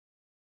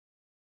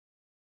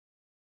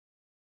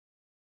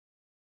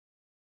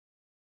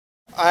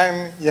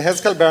I'm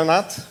Yehezkel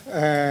Bernat.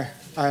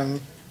 I'm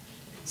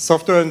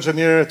software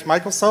engineer at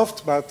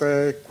Microsoft, but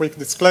a quick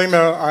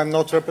disclaimer, I'm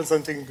not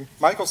representing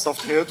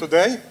Microsoft here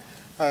today.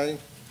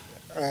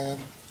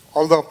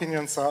 All the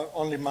opinions are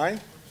only mine,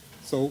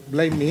 so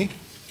blame me.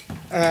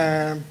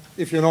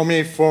 If you know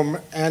me from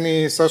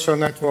any social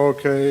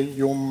network,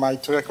 you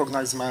might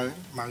recognize my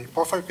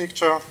profile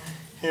picture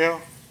here.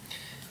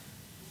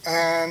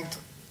 And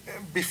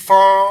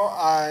before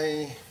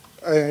I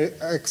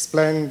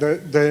explain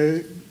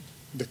the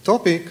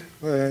topic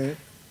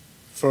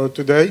for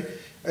today,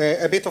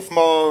 a bit of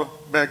more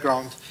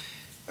background.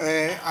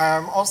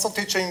 I'm also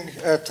teaching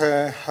at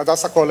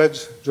Hadassah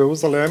College,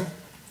 Jerusalem,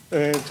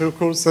 2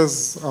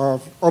 courses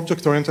of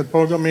object-oriented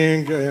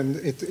programming, and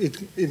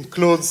it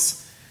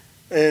includes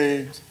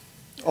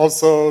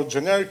also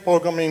generic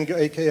programming,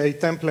 aka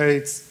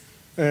templates,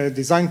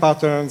 design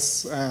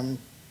patterns, and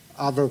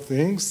other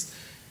things,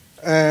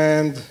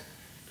 and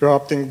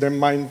corrupting the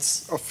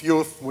minds of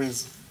youth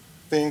with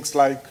things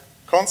like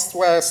const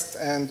west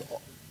and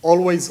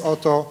always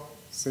auto.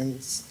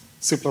 Since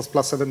C++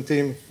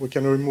 17, we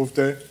can remove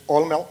the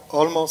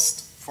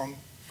almost from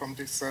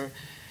this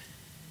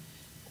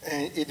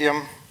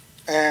idiom.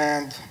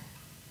 And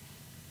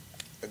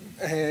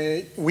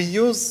we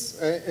use,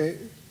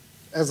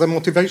 as a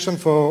motivation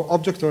for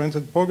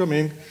object-oriented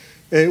programming,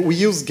 we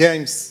use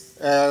games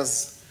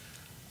as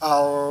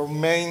our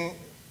main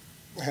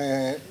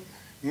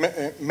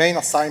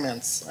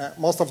assignments.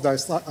 Most of the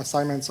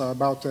assignments are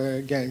about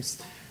games.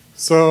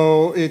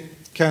 So it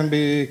can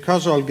be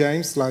casual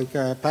games like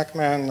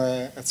Pac-Man,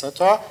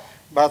 etc.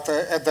 But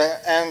at the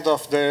end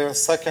of the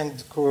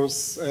second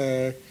course,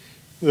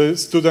 the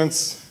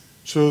students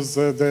choose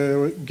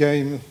the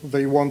game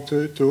they want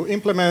to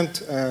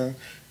implement,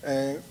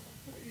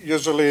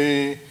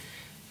 usually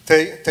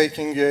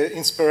taking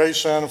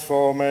inspiration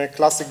from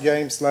classic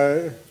games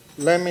like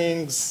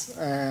Lemmings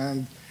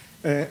and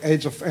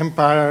Age of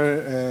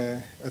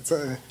Empire,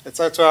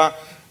 etc.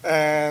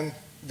 And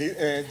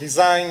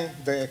design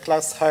the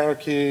class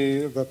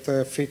hierarchy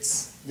that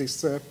fits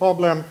this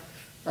problem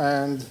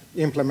and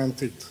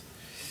implement it.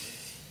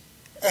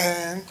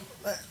 And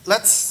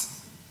let's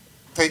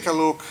take a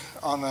look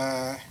on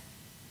a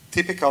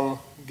typical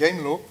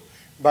game loop,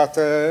 but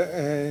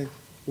a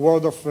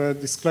word of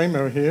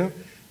disclaimer here.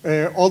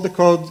 All the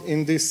code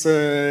in this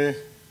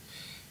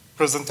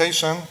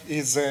presentation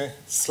is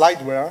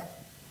slideware.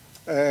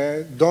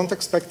 Don't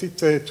expect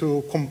it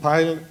to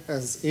compile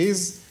as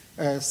is.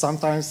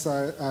 Sometimes,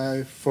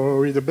 for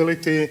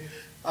readability,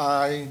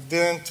 I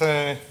didn't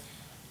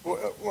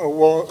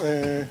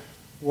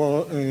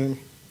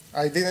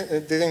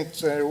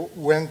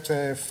went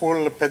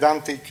full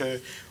pedantic,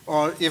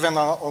 or even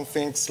on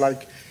things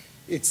like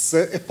it's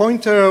a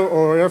pointer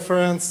or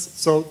reference.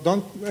 So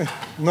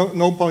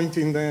no point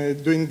in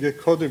doing a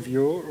code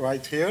review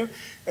right here.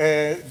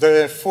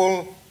 The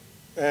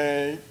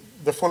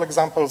full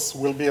examples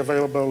will be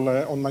available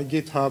on my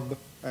GitHub.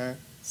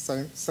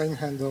 Same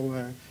handle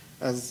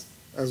as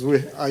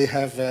I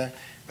have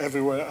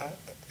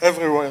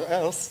everywhere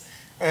else,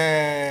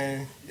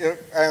 and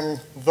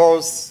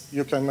those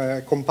you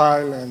can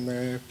compile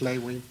and play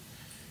with.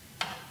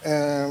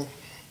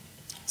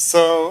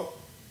 So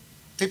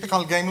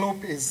typical game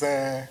loop is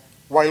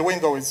while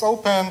window is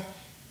open,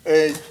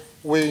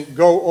 we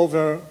go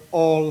over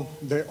all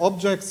the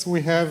objects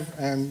we have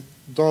and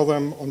draw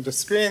them on the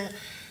screen,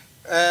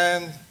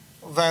 and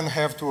then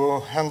have to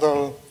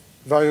handle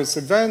various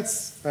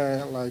events,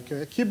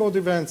 like keyboard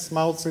events,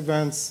 mouse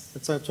events,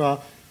 etc.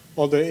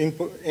 All the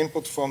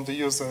input from the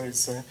user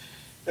is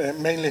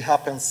mainly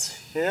happens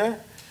here.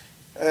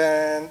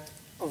 And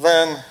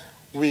then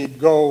we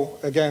go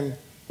again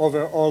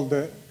over all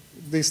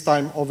this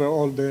time over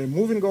all the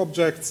moving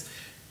objects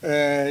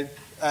and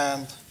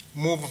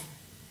move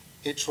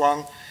each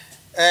one.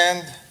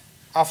 And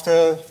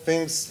after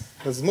things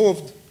has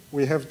moved,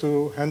 we have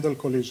to handle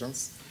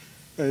collisions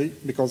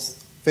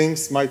because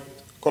things might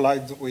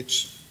collide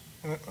each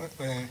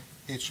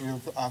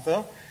with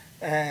other.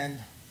 And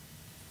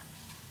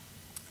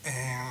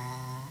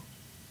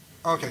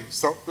okay,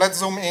 so let's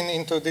zoom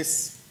into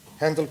this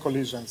handle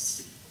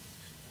collisions.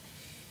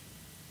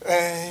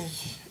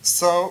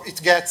 So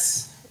it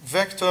gets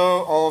vector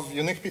of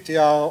unique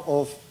PTR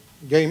of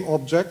game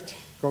object,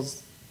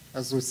 because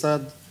as we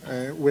said,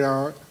 we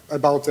are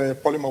about a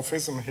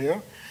polymorphism here.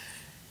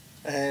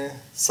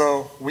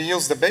 So we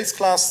use the base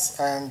class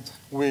and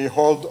we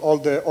hold all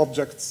the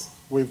objects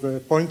with a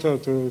pointer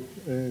to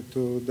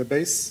the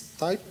base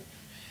type.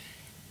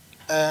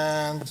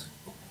 And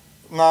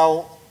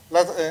now,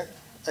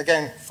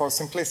 again, for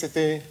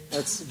simplicity,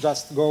 let's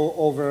just go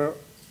over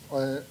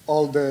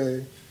all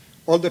the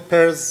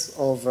pairs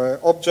of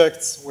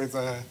objects with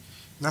a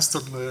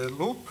nested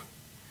loop.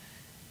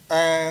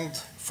 And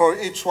for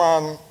each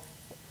one,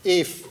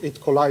 if it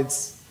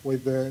collides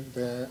with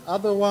the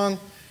other one,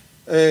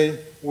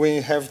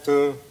 we have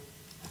to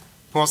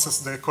process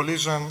the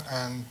collision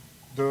and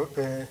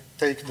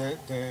take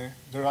the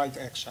right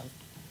action.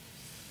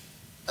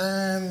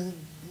 And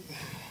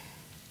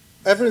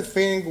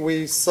everything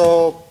we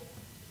saw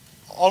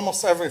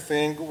almost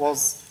everything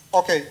was,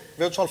 okay,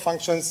 virtual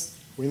functions,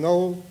 we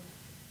know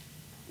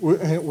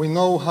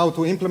how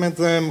to implement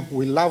them,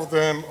 we love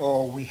them,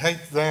 or we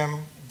hate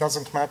them,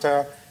 doesn't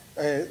matter.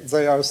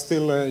 They are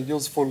still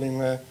useful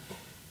in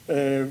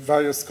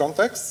various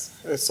contexts.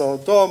 So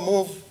do,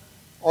 move,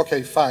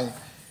 okay, fine.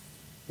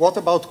 What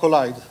about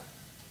collide?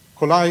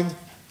 Collide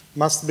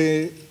must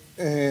be,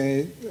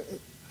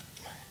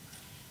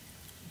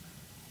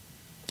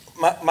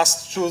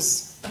 must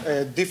choose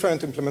a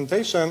different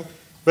implementation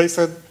based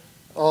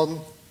on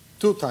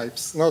two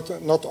types,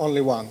 not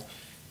only one.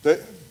 The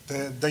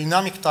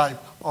dynamic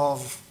type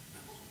of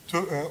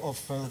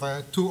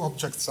the two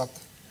objects that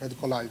had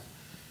collide.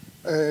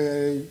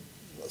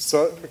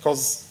 So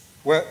because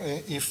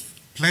if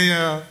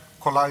player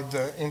collide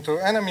into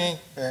enemy,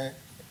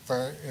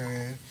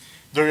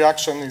 the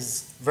reaction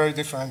is very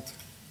different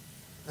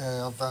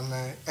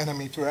than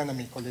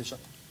enemy-to-enemy collision.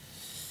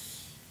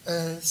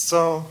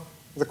 So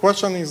the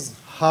question is,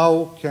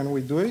 how can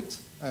we do it?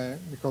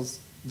 Because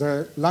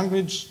the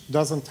language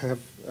doesn't have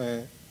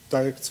a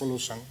direct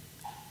solution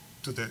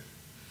today.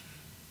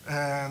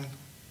 And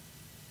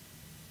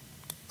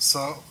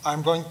so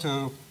I'm going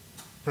to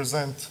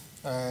present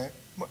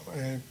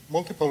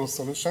multiple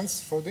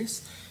solutions for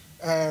this.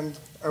 And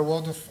a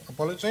word of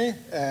apology.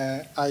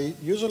 I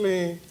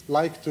usually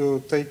like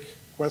to take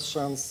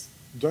questions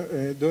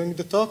during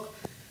the talk,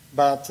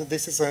 but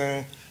this is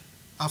a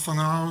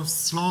half-an-hour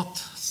slot,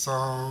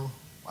 so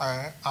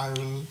I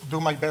will do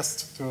my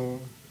best to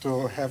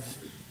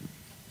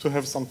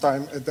have some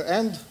time at the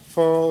end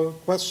for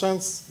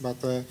questions, but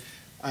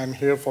I'm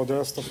here for the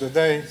rest of the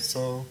day,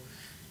 so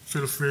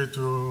feel free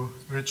to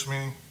reach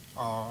me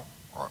or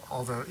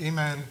over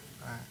email,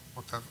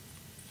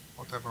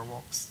 whatever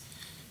works.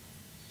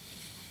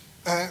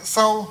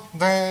 So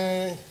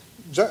the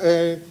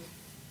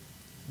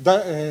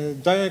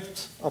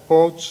direct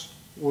approach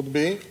would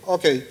be,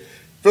 okay,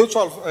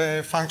 virtual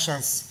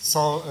functions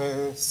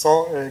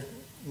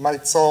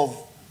might solve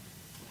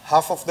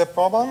half of the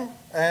problem,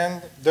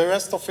 and the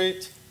rest of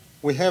it,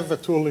 we have a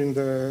tool in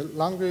the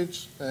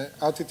language,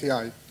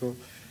 RTTI,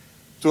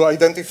 to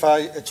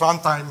identify at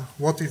runtime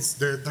what is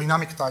the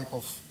dynamic type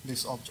of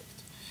this object.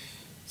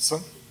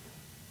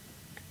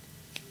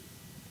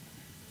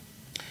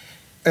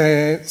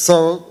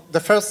 So the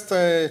first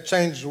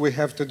change we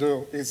have to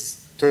do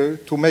is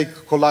to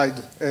make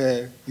collide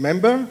a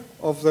member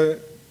of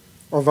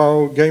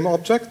our game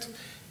object.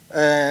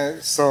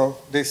 So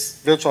this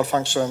virtual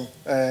function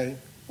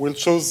will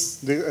choose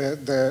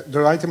the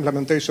right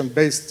implementation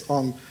based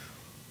on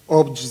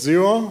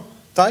obj0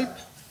 type,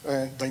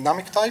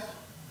 dynamic type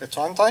at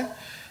runtime,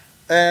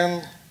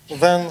 and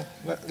then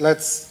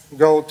let's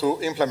go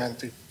to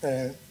implement it,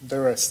 the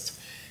rest.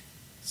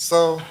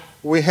 So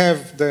we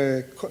have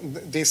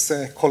this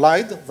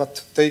collide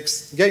that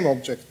takes game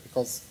object,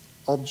 because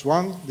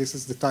obj1, this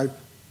is the type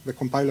the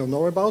compiler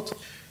knows about,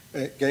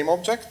 game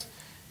object.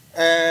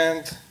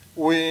 And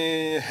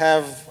we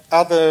have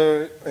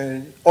other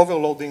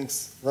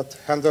overloadings that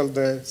handle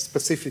the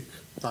specific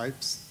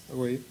types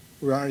we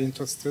are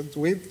interested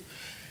with.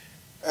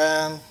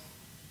 And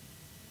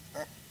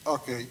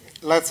okay,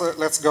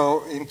 let's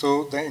go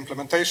into the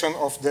implementation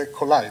of the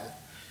collide,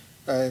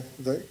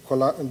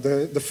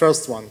 the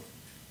first one.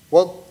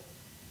 What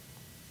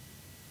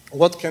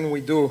can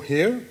we do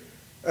here?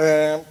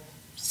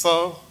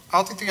 So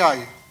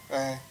RTTI,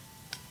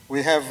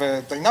 we have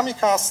a dynamic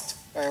cast.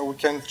 We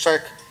can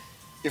check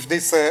if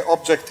this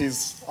object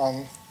is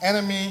an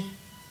enemy.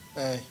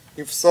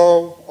 If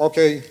so,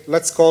 okay,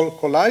 let's call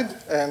collide.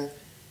 And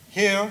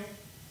here,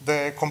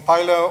 the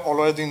compiler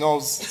already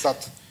knows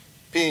that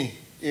P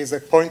is a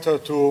pointer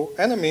to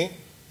enemy,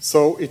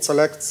 so it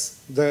selects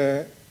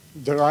the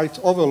right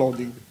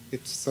overloading.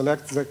 It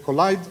selects the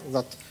collide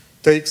that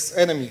takes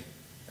enemy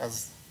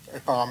as a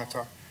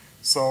parameter.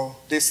 So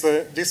this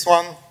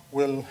one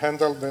will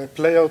handle the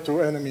player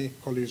to enemy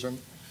collision.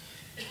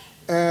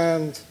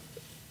 And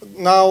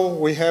now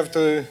we have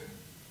to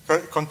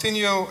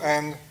continue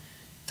and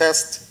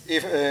test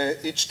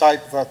each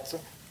type that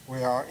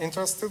we are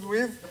interested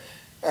with.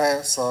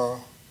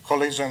 So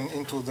collision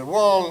into the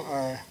wall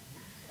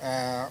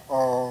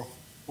or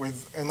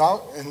with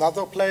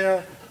another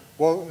player.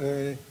 Well,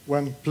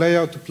 when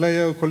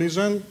player-to-player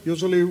collision,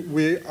 usually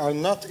we are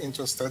not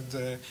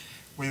interested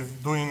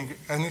with doing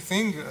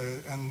anything,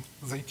 and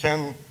they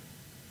can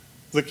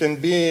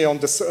be on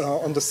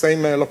the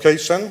same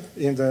location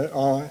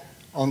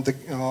on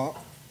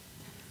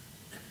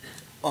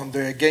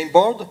the game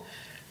board,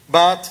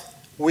 but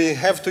we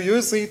have to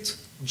use it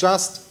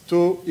just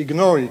to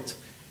ignore it,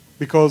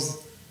 because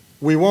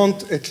we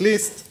want at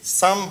least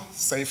some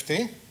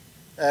safety.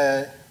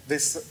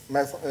 This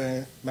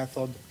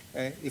method.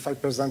 If I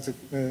present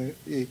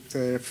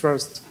it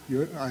first,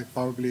 I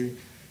probably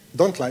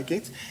don't like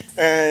it.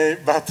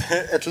 But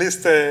at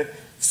least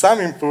some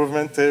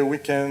improvement we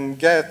can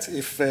get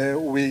if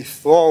we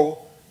throw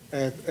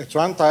at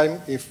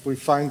runtime, if we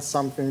find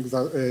something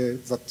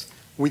that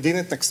we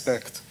didn't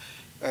expect.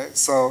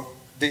 So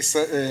this,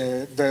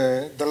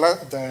 the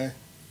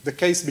the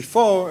case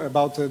before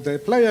about the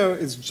player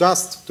is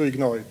just to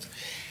ignore it.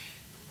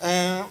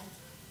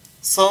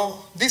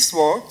 So this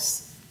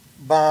works,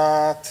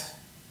 but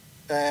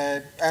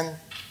and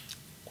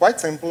quite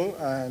simple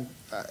and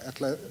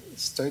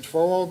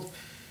straightforward,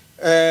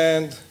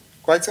 and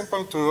quite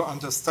simple to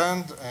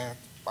understand.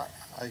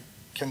 I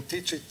can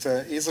teach it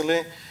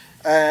easily,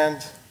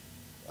 and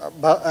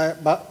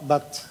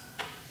but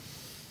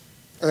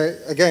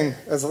again,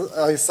 as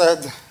I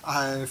said,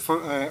 I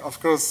of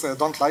course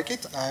don't like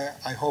it.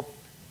 I hope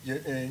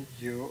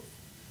you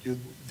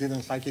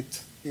didn't like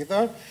it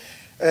either,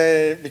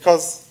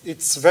 because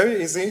it's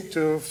very easy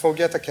to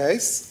forget a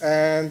case,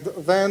 and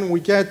then we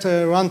get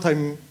a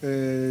runtime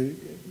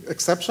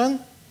exception,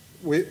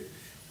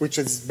 which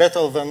is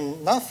better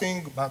than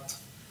nothing, but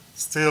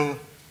still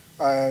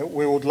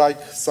we would like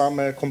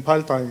some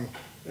compile time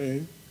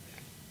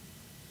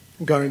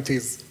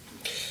guarantees.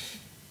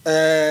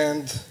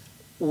 And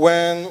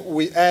when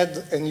we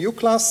add a new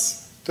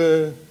class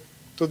to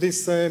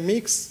this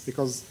mix,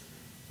 because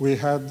we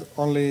had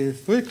only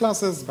 3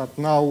 classes, but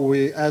now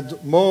we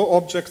add more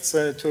objects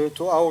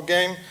to our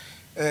game,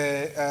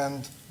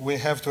 and we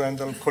have to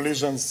handle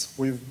collisions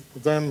with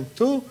them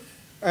too.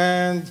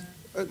 And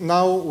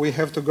now we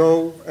have to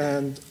go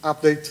and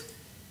update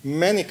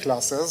many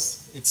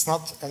classes. It's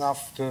not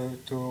enough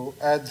to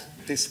add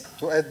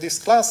this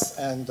class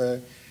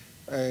and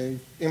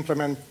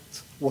implement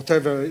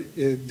whatever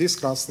this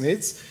class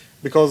needs,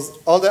 because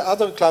all the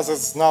other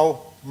classes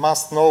now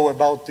must know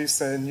about this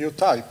new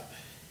type.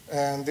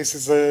 And this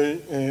is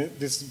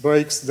this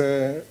breaks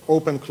the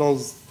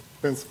open-close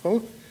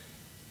principle.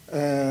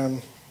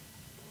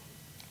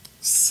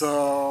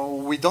 So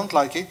we don't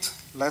like it.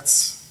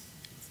 Let's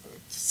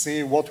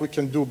see what we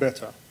can do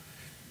better.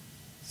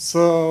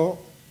 So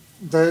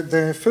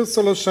the first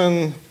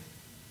solution,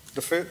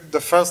 the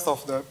first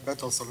of the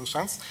better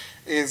solutions,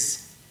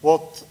 is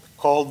what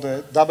called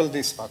double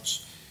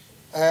dispatch.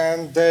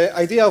 And the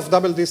idea of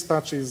double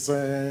dispatch is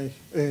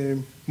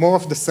more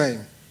of the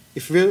same.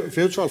 If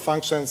virtual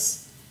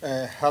functions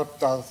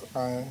helped us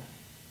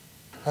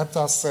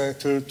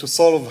to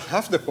solve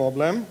half the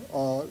problem,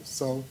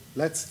 so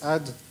let's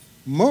add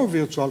more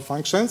virtual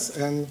functions,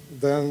 and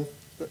then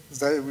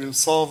they will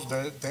solve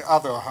the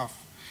other half.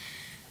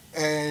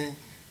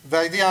 The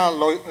idea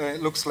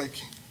looks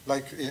like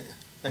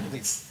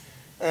this.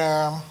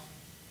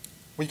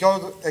 We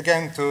go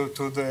again to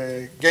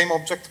the game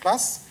object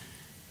class,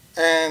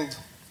 and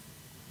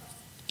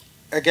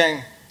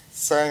again,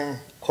 same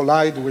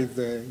collide with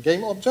the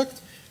game object,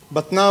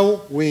 but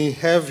now we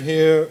have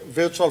here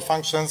virtual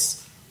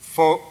functions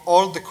for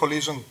all the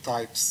collision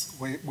types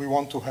we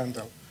want to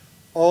handle.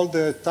 All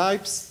the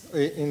types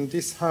in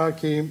this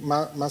hierarchy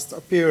must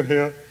appear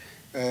here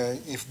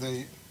if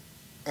they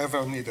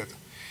ever needed.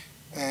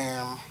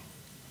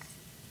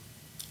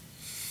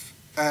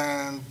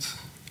 And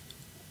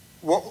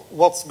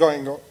what's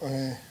going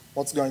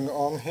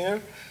on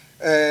here?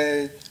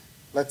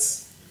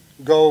 Let's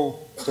go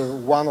to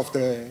one of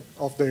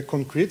the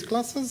concrete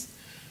classes,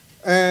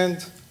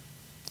 and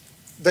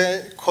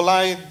they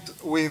collide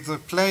with the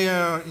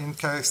player. In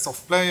case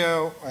of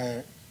player,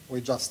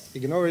 we just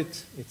ignore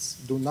it. It's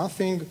do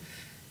nothing.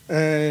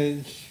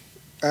 And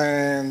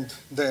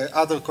the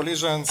other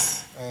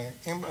collisions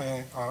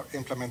are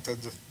implemented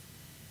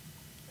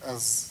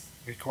as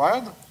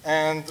required.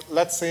 And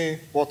let's see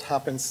what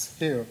happens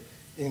here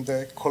in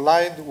the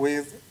collide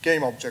with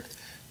game object,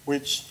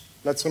 which,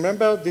 let's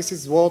remember, this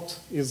is what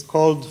is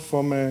called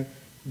from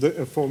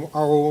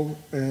our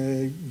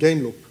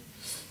game loop.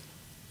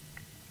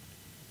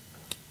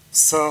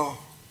 So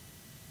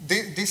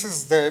this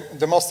is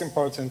the most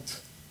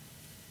important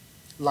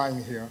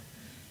line here.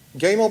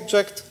 Game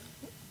object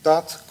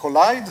that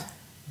collide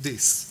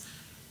this.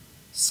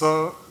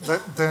 So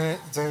the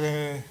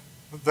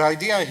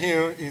idea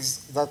here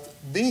is that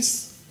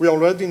this, we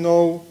already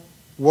know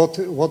what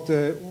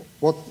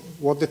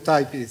the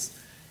type is.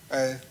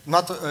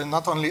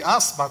 Not only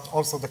us, but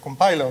also the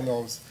compiler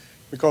knows,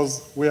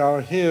 because we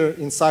are here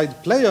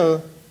inside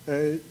player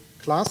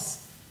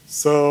class.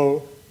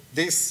 So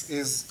this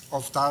is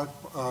of type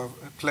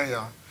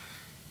player.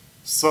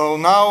 So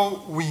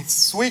now we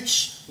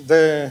switch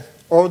the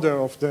order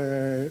of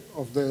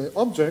the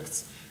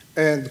objects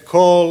and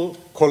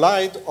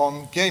collide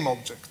on game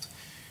object.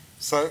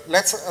 So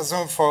let's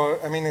assume for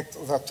a minute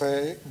that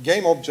a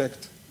game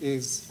object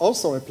is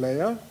also a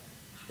player,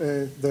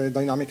 the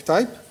dynamic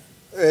type.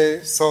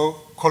 So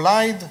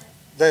collide,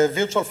 the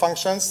virtual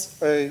functions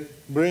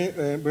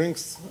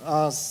brings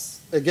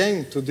us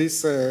again to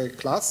this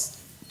class,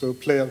 to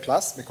player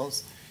class,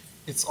 because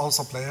it's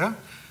also player.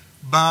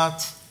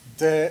 But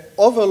the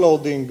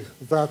overloading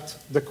that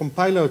the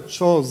compiler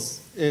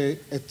chose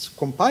at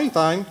compile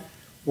time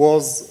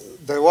was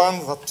the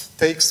one that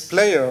takes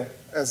player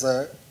as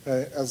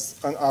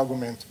an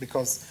argument,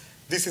 because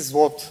this is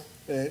what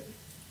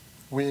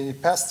we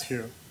passed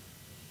here.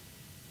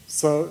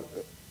 So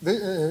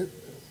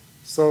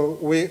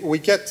we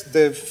get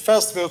the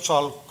first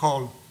virtual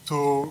call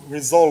to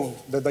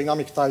resolve the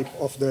dynamic type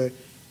of the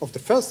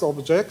first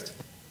object,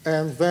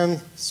 and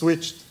then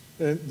switched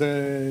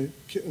the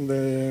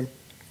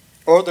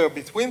order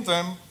between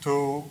them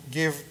to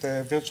give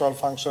the virtual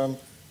function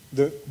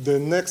the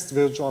next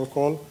virtual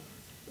call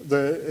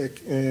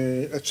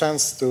a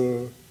chance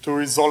to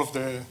resolve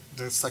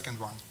the second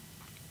one.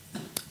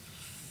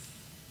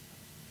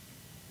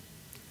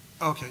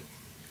 Okay,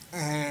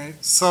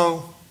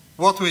 so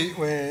what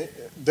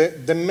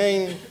the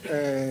main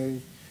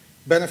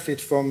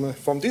benefit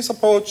from this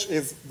approach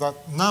is that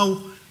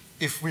now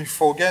if we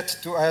forget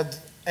to add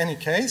any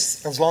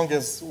case, as long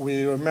as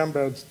we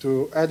remembered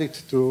to add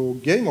it to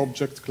game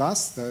object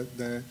class,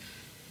 the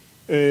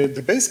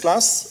base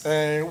class,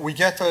 we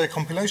get a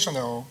compilation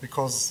error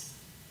because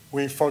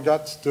we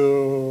forgot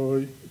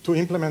to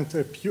implement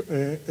a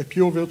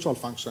pure virtual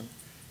function.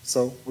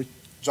 So we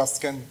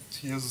just can't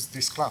use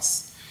this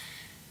class.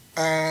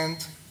 And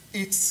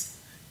it's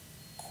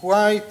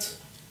quite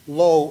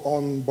low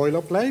on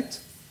boilerplate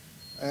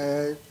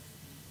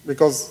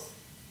because,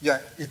 yeah,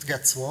 it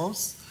gets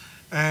worse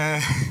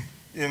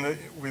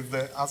with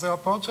the other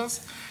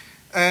approaches.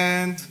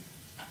 And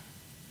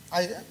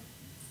I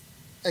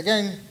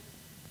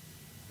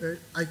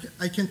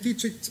can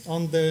teach it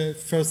on the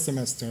first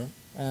semester,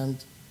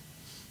 and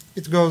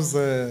it goes,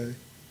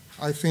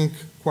 I think,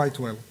 quite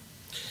well.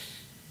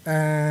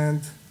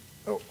 And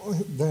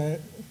the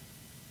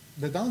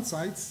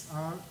downsides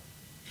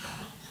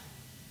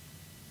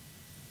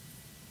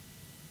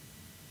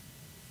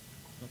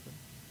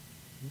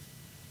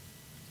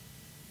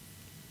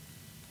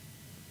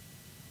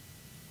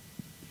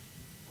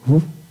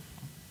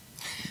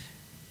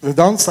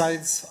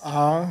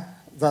are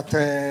that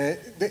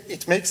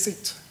it makes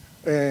it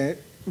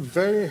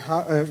very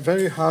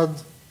hard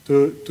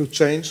to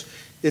change.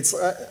 It's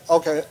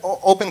okay.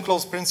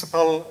 Open-close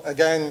principle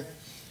again.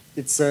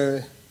 It's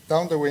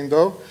down the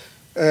window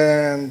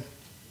and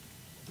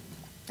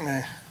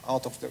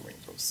out of the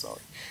window.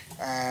 Sorry,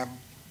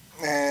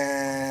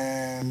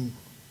 and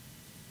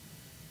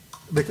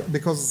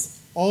because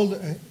all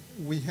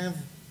we have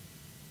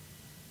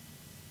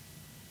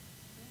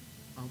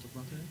out of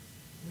battery.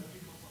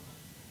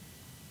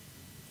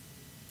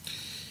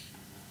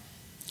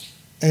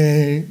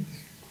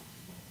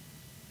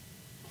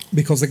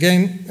 Because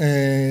again,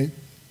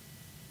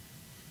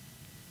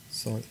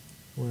 sorry,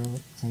 where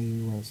I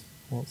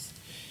was.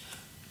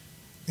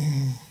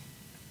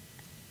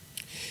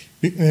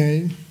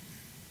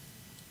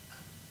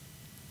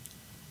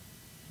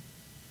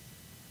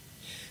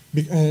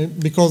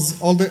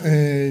 Because all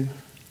the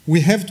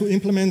we have to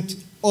implement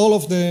all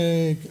of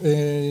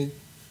the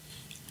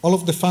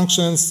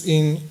functions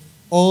in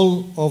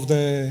all of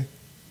the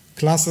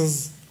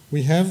classes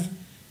we have,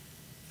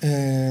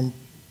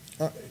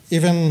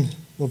 even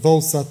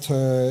those that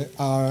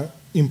are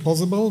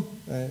impossible,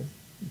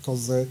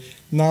 because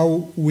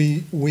now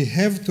we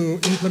have to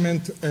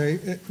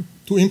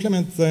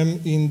implement them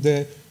in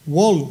the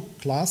wall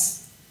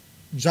class,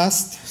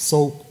 just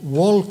so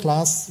wall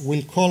class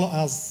will call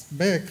us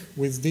back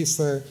with this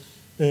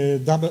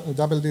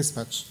double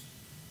dispatch.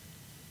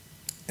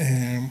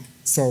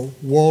 So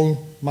wall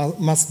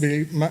must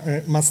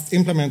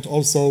implement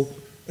also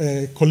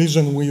a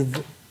collision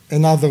with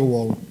another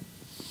wall.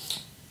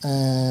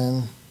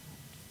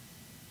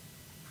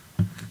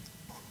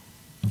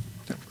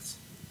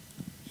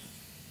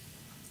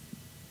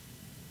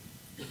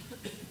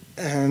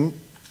 And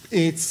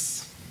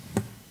it's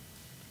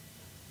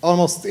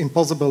almost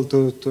impossible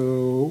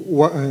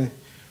to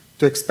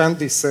expand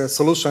this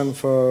solution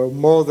for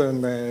more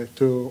than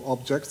 2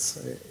 objects.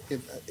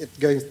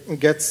 It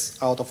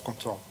gets out of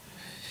control.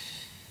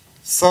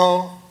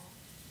 So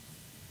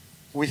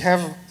we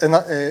have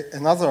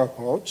another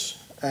approach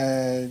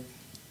to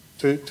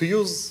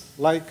use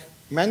like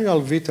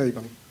manual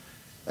vtable.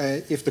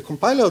 If the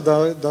compiler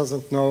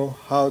doesn't know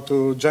how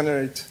to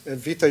generate a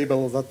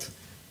vtable that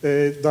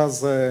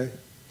does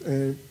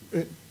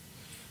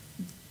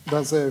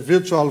a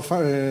virtual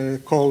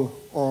call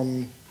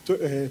on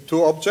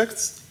 2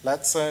 objects,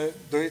 let's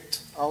do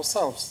it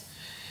ourselves.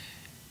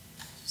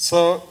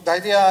 So the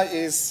idea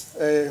is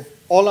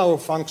all our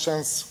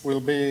functions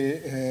will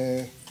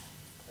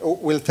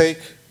take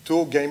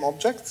 2 game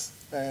objects,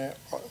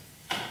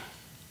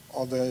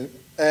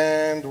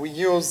 and we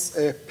use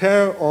a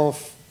pair of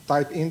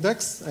type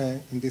index,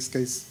 in this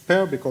case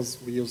pair because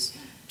we use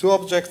 2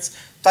 objects.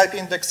 Type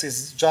index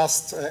is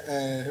just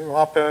a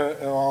wrapper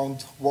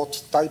around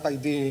what type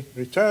ID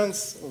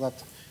returns so that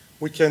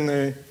we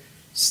can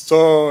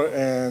store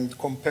and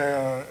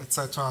compare,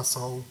 etc.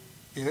 So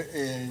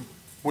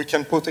we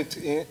can put it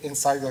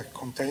inside a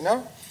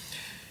container.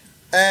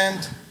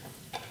 And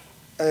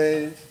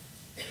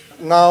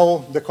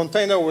now the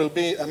container will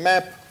be a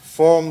map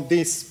from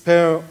this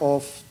pair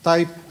of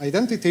type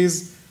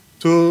identities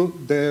to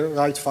the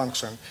right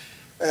function.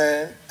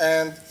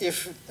 And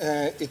if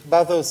it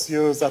bothers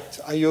you that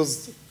I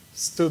used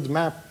std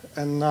map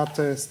and not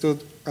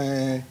std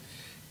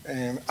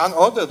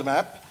unordered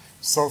map,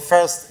 so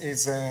first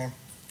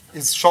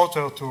is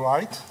shorter to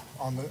write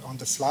on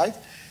the slide,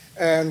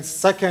 and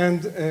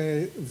second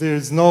there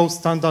is no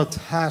standard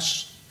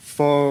hash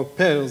for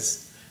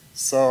pairs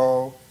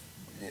So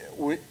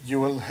you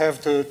will have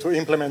to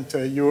implement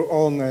your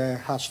own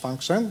hash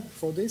function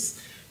for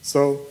this.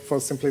 So for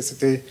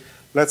simplicity,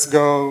 let's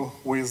go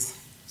with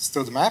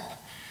studmap.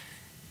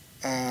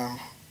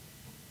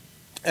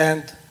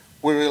 And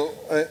we will,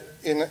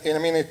 in a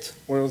minute,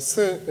 we'll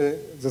see,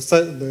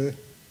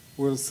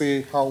 we'll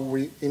see how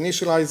we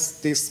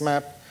initialize this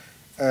map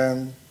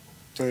and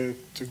to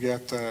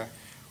get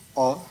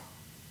all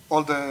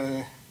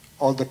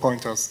the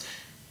pointers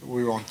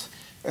we want.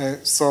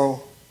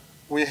 So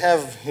we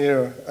have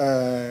here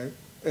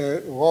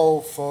a row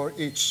for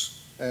each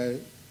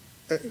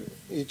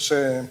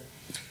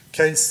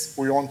case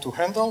we want to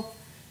handle,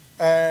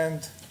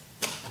 and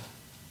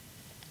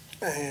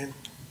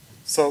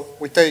so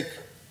we take,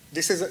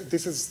 this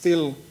is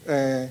still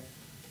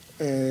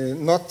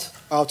not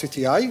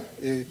RTTI,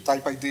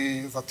 type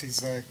ID that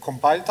is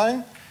compile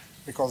time,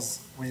 because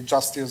we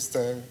just use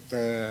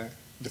the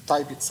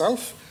type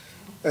itself.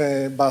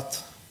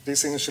 But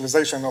this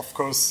initialization, of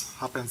course,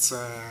 happens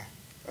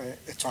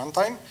at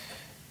runtime.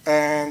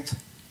 And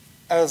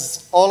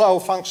as all our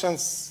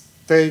functions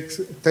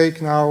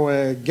take now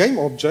a game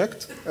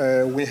object,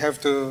 we have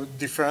to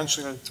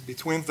differentiate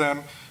between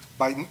them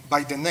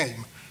by the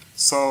name.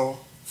 So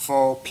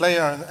for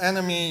player and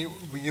enemy,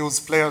 we use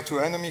player to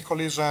enemy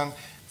collision.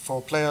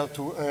 For player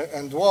to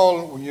and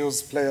wall, we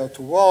use player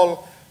to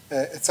wall,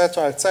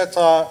 etc.,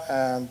 etc.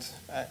 And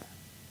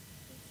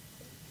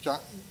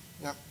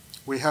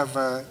we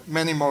have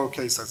many more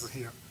cases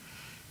here.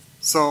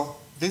 So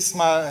this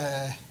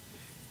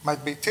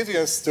might be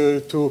tedious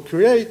to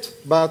create,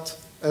 but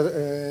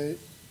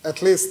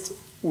at least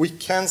we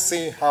can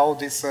see how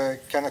this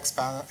can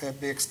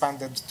be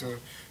expanded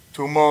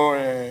to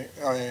more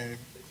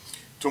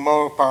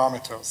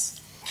parameters.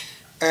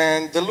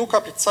 And the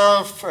lookup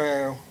itself,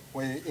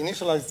 we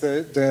initialize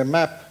the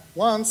map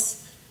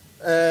once,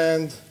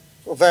 and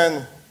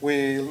then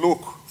we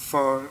look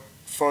for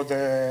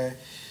the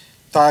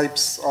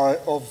types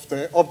of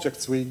the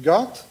objects we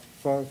got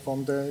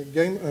from the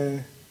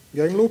game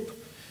loop.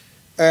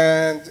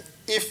 And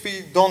if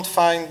we don't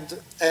find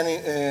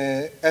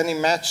any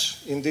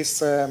match in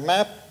this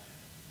map,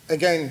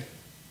 again,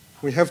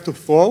 we have to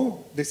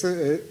throw. This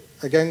is,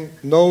 again,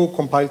 no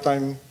compile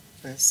time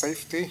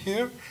safety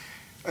here.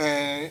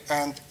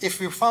 And if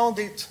we found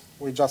it,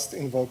 we just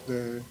invoke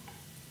the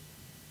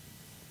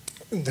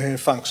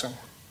function.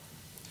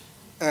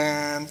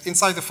 And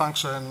inside the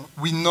function,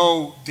 we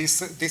know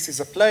this is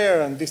a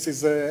player and this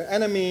is an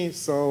enemy,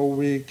 so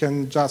we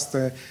can just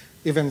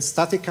even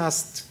static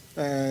cast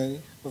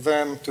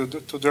them to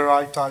the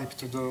right type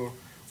to do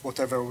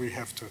whatever we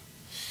have to.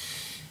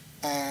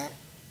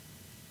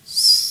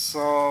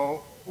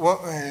 So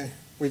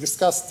we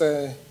discussed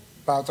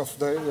part of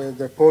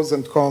the pros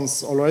and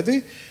cons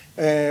already,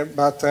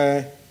 but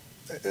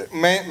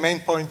main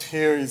point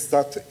here is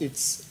that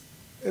it's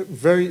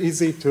very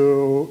easy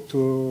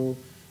to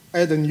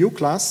add a new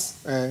class.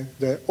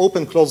 The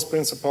open-close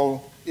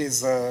principle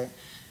is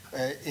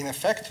in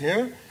effect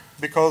here,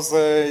 because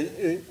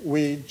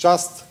we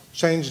just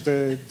changed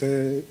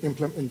the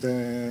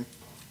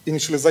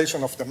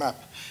initialization of the map.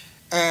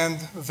 And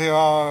there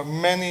are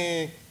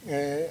many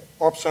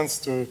options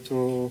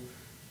to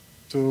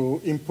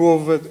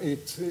improve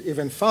it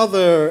even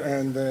further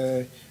and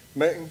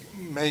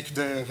make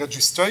the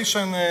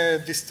registration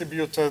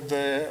distributed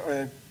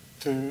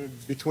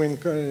between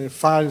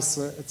files,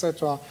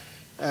 etc.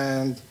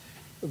 And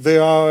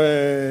there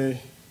are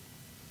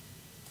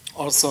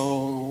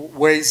also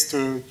ways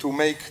to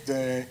make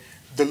the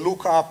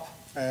lookup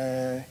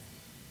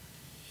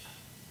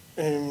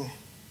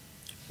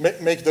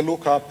make the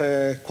lookup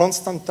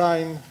constant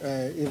time,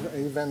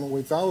 even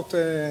without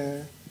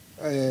an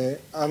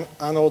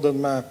unordered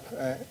map.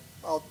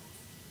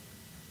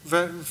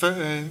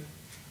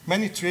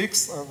 Many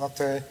tricks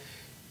that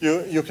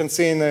you can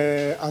see in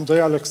Andrei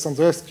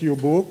Alexandrescu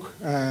book,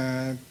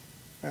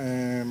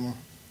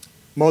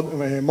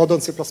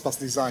 Modern C++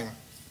 Design.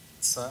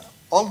 It's an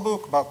old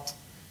book, but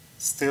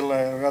still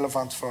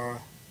relevant for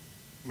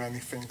many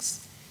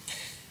things.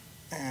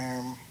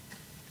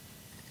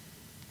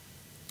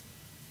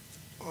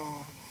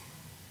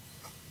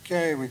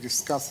 Okay, we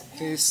discussed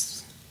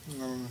this.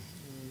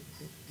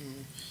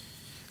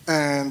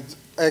 And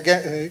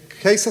again,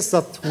 cases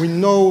that we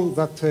know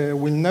that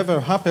will never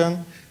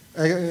happen.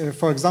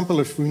 For example,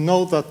 if we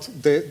know that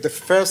the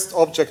first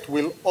object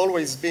will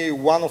always be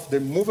one of the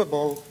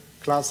movable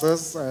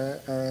classes,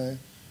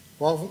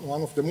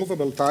 one of the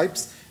movable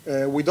types,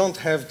 we don't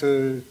have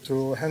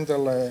to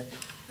handle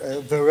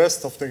the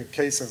rest of the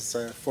cases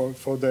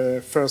for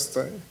the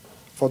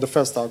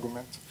first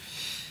argument.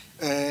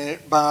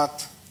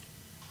 But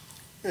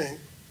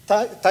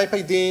type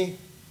ID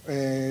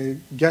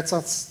gets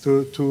us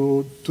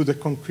to the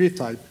concrete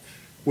type.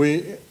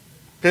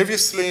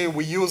 Previously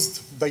we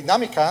used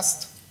dynamic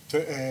cast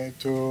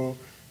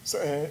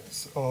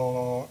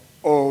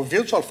or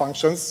virtual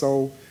functions,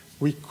 so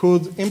we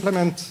could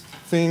implement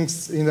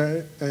things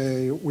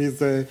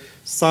with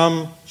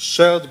some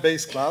shared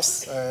base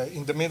class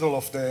in the middle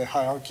of the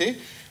hierarchy.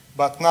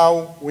 but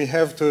now we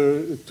have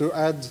to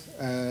add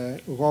a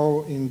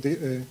row in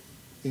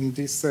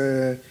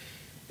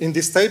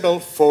this table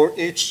for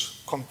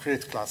each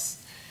concrete class.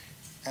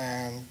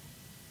 And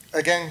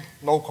again,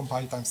 no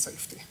compile time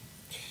safety.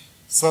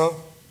 So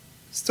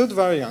stud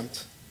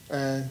variant,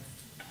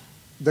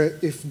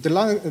 if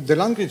the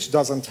language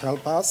doesn't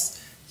help us,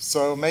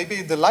 so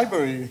maybe the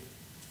library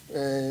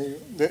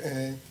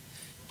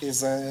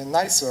is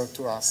nicer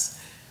to us.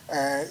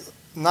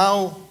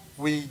 Now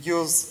we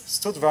use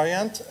stud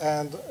variant,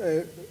 and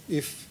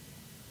if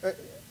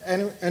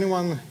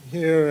anyone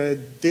here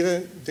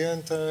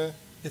didn't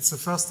it's the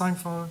first time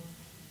for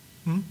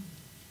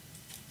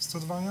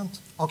stud variant?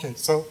 Okay,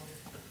 so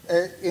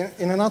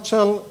in a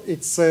nutshell,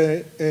 it's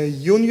a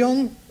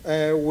union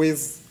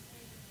with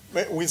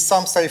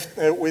some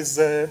with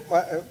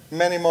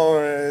many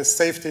more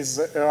safeties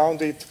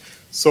around it,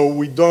 so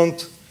we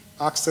don't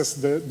access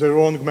the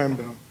wrong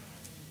member.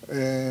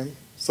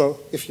 So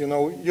if you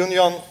know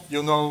union,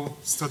 you know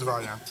stud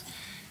variant.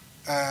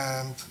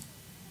 And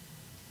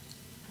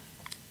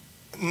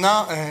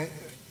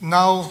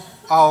now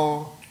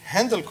our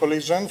handle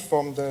collision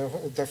from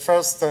the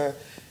first,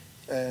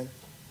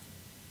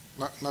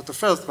 not the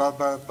first,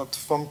 but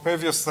from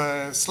previous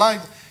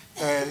slide,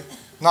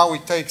 now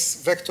it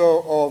takes vector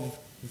of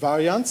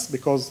variance,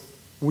 because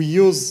we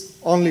use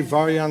only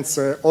variance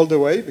all the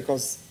way,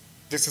 because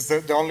this is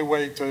the only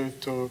way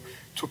to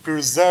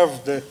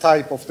preserve the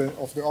type of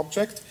the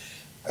object.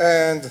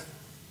 And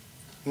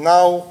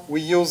now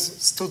we use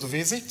stud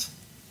visit,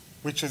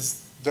 which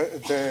is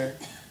the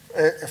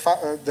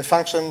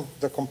function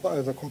the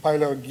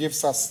compiler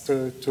gives us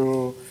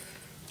to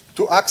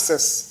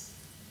access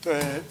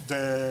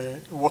the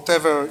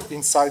whatever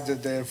inside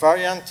the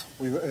variant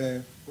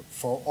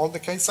for all the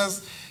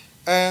cases.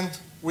 And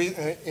we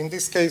in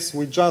this case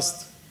we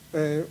just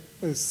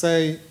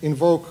say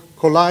invoke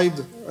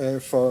collide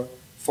for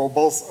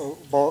both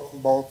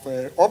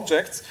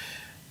objects,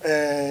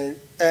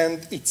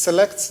 and it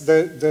selects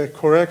the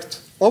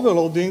correct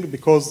overloading,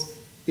 because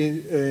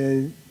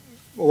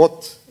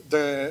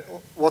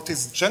what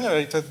is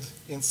generated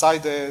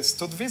inside the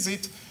stud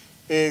visit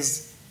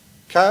is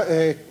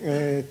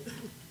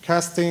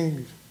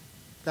casting.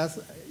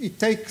 It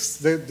takes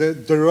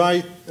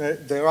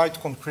the right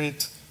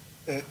concrete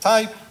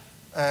type,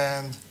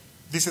 and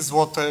this is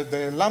what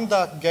the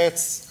lambda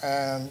gets,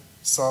 and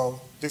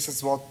so this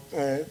is what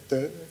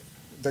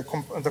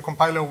the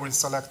compiler will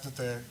select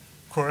the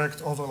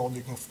correct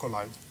overloading of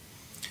collide.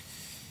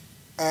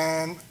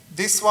 And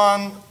this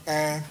one,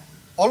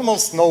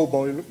 almost no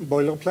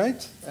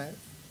boilerplate,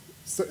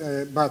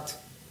 but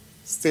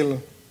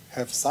still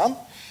have some.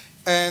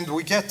 And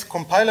we get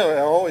compiler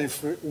error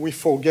if we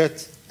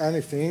forget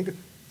anything.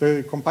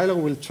 The compiler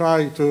will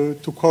try to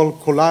call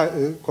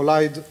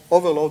collide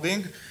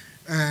overloading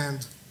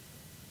and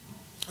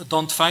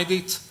don't find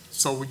it.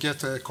 So we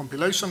get a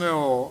compilation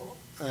error,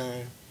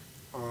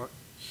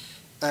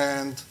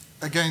 and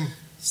again,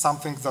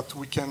 something that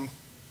we can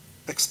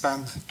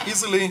expand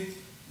easily.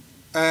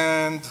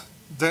 And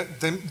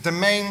the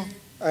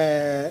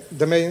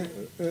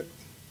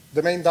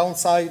main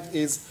downside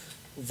is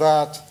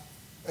that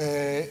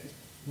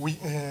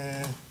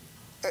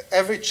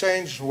every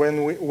change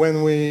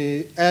when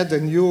we add a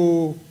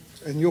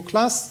new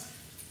class,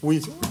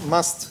 we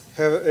must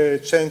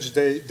have change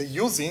the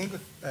using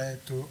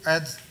to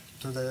add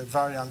to the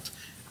variant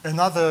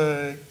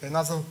another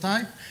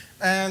type,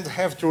 and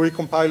have to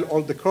recompile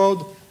all the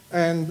code.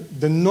 And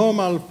the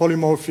normal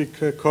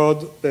polymorphic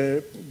code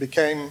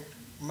became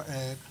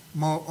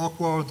more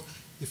awkward.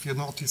 If you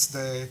notice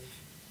the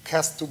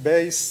cast to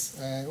base,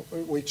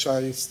 which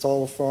I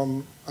stole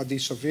from Adi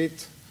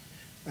Shavit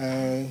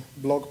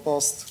blog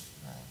post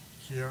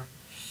here.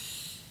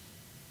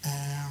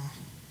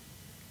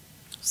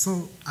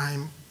 So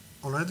I'm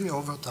already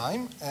over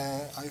time,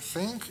 I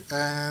think,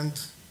 and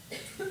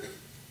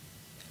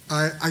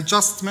I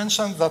just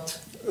mentioned that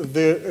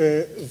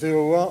there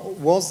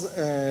was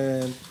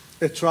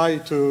a try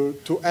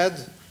to add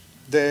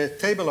the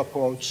table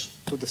approach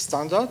to the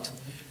standard.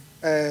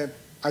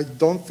 I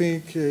don't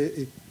think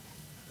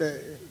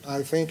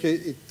I think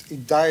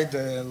it died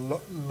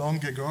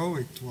long ago.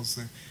 It was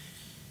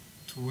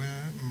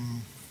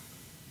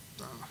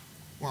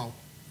wow,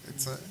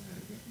 it's a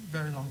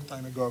very long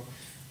time ago.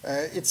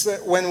 It's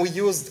when we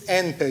used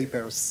N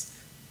papers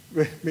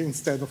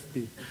instead of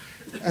P.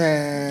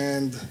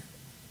 And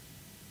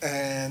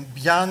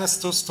Bjarne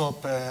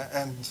Stustop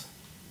and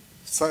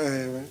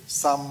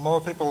some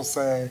more people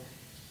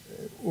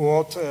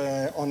wrote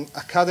on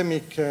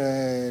academic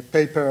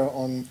paper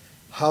on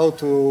how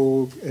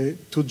to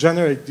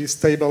generate this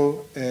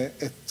table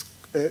at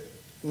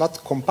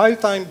not compile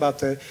time,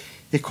 but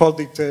he called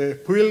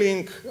it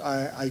pre-link.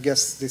 I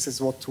guess this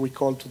is what we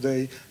call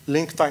today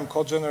link time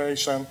code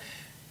generation.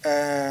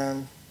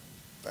 And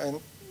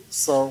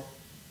so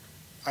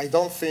I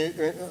don't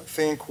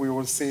think we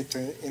will see it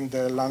in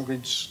the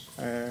language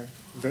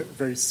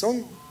very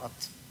soon.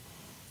 But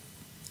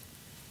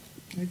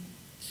okay.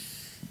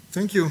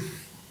 Thank you.